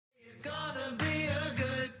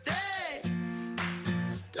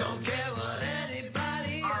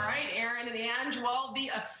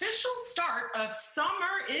of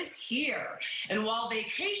summer is here. And while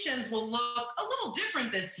vacations will look a little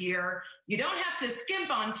different this year, you don't have to skimp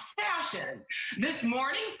on fashion. This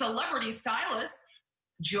morning, celebrity stylist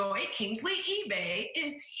Joy Kingsley eBay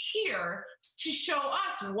is here to show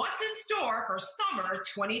us what's in store for summer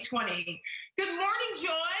 2020. Good morning, Joy.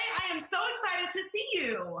 I am so excited to see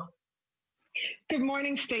you. Good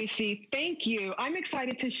morning, Stacy. Thank you. I'm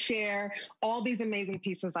excited to share all these amazing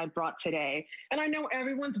pieces I brought today. And I know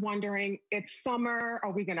everyone's wondering, it's summer.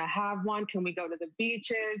 Are we going to have one? Can we go to the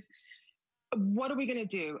beaches? What are we going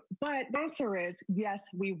to do? But the answer is yes,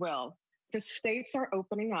 we will. The states are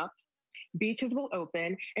opening up. Beaches will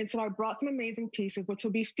open. And so I brought some amazing pieces, which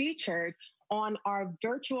will be featured on our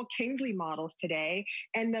virtual Kingsley models today.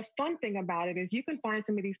 And the fun thing about it is you can find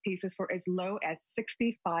some of these pieces for as low as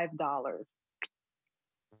 $65.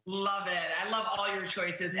 Love it. I love all your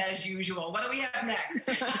choices as usual. What do we have next?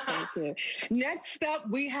 Thank you. Next up,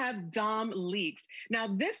 we have DELYX. Now,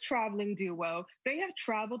 this traveling duo, they have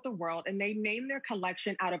traveled the world and they named their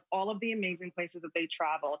collection out of all of the amazing places that they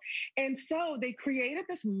traveled. And so they created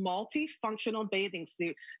this multifunctional bathing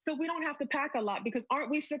suit. So we don't have to pack a lot because aren't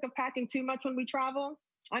we sick of packing too much when we travel?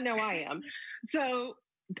 I know I am. So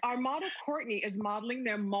our model, Courtney, is modeling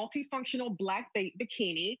their multifunctional black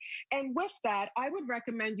bikini. And with that, I would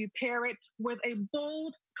recommend you pair it with a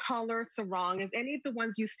bold color sarong, as any of the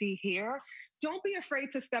ones you see here. Don't be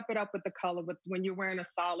afraid to step it up with the color when you're wearing a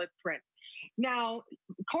solid print. Now,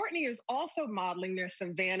 Courtney is also modeling their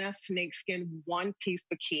Savannah snakeskin one-piece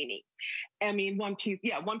bikini.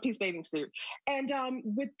 One-piece bathing suit. And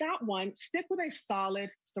with that one, stick with a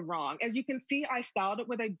solid sarong. As you can see, I styled it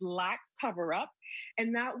with a black cover-up.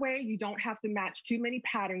 And that way, you don't have to match too many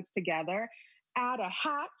patterns together. Add a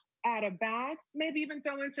hat, add a bag, maybe even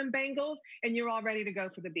throw in some bangles, and you're all ready to go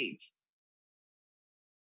for the beach.